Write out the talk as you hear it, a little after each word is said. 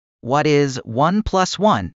What is 1 plus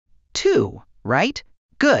 1? 2, right?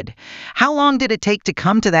 Good. How long did it take to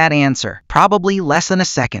come to that answer? Probably less than a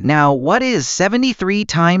second. Now, what is 73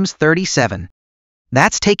 times 37?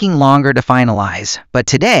 That's taking longer to finalize, but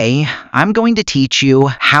today I'm going to teach you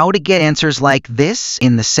how to get answers like this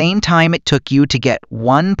in the same time it took you to get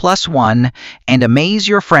 1 plus 1 and amaze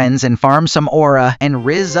your friends and farm some aura and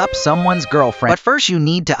rizz up someone's girlfriend. But first you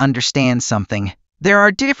need to understand something. There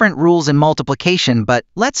are different rules in multiplication, but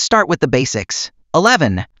let's start with the basics.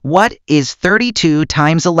 11. What is 32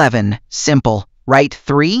 times 11? Simple. Write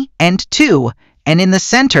 3 and 2. And in the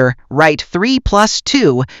center, write 3 plus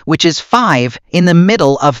 2, which is 5, in the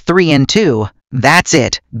middle of 3 and 2. That's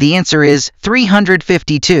it. The answer is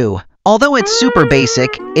 352. Although it's super basic,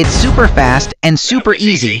 it's super fast and super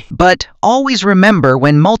easy. But always remember,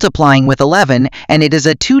 when multiplying with 11 and it is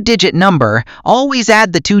a 2-digit number, always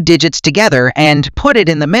add the 2 digits together and put it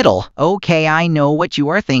in the middle. Okay, I know what you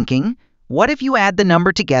are thinking. What if you add the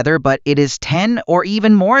number together but it is 10 or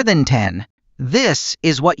even more than 10? This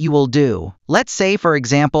is what you will do. Let's say, for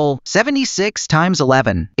example, 76 times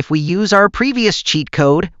 11. If we use our previous cheat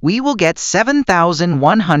code, we will get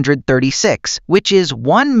 7,136, which is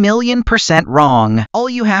 1,000,000% wrong. All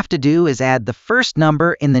you have to do is add the first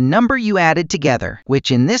number in the number you added together,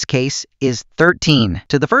 which in this case is 13.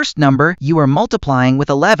 To the first number, you are multiplying with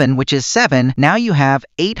 11, which is 7. Now you have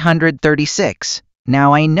 836.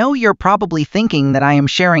 Now, I know you're probably thinking that I am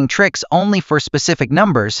sharing tricks only for specific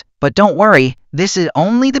numbers, but don't worry, this is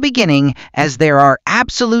only the beginning, as there are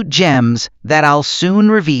absolute gems that I'll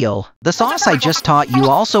soon reveal. The sauce I just taught you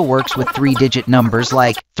also works with 3-digit numbers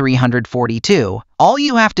like 342. All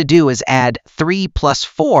you have to do is add 3 plus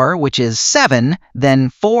 4, which is 7,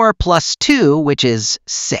 then 4 plus 2, which is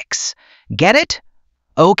 6. Get it?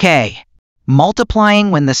 Okay.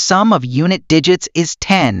 Multiplying when the sum of unit digits is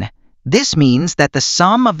 10. This means that the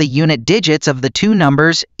sum of the unit digits of the two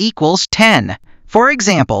numbers equals 10. For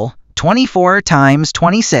example, 24 times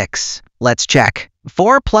 26. Let's check.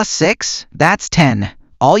 4 plus 6, that's 10.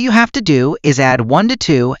 All you have to do is add 1 to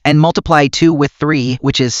 2 and multiply 2 with 3,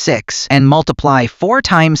 which is 6, and multiply 4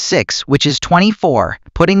 times 6, which is 24.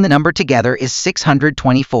 Putting the number together is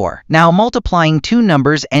 624. Now, multiplying two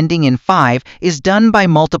numbers ending in 5 is done by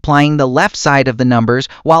multiplying the left side of the numbers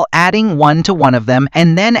while adding 1 to one of them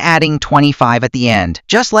and then adding 25 at the end,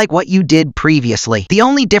 just like what you did previously. The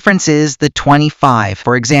only difference is the 25.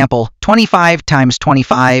 For example, 25 times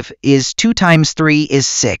 25 is 2 times 3 is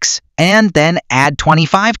 6. And then add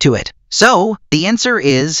 25 to it. So, the answer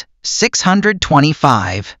is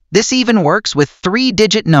 625. This even works with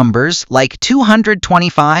 3-digit numbers like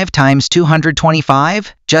 225 times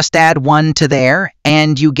 225. Just add 1 to there,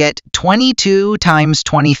 and you get 22 times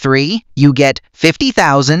 23. You get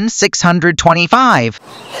 50,625.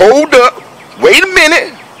 Hold up. Wait a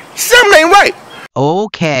minute. Something ain't right.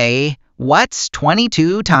 Okay. What's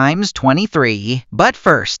 22 times 23? But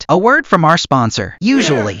first, a word from our sponsor.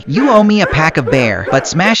 Usually, you owe me a pack of bear, but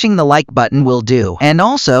smashing the like button will do. And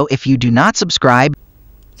also, if you do not subscribe,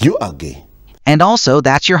 You are gay. and also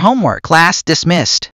that's your homework. Class dismissed.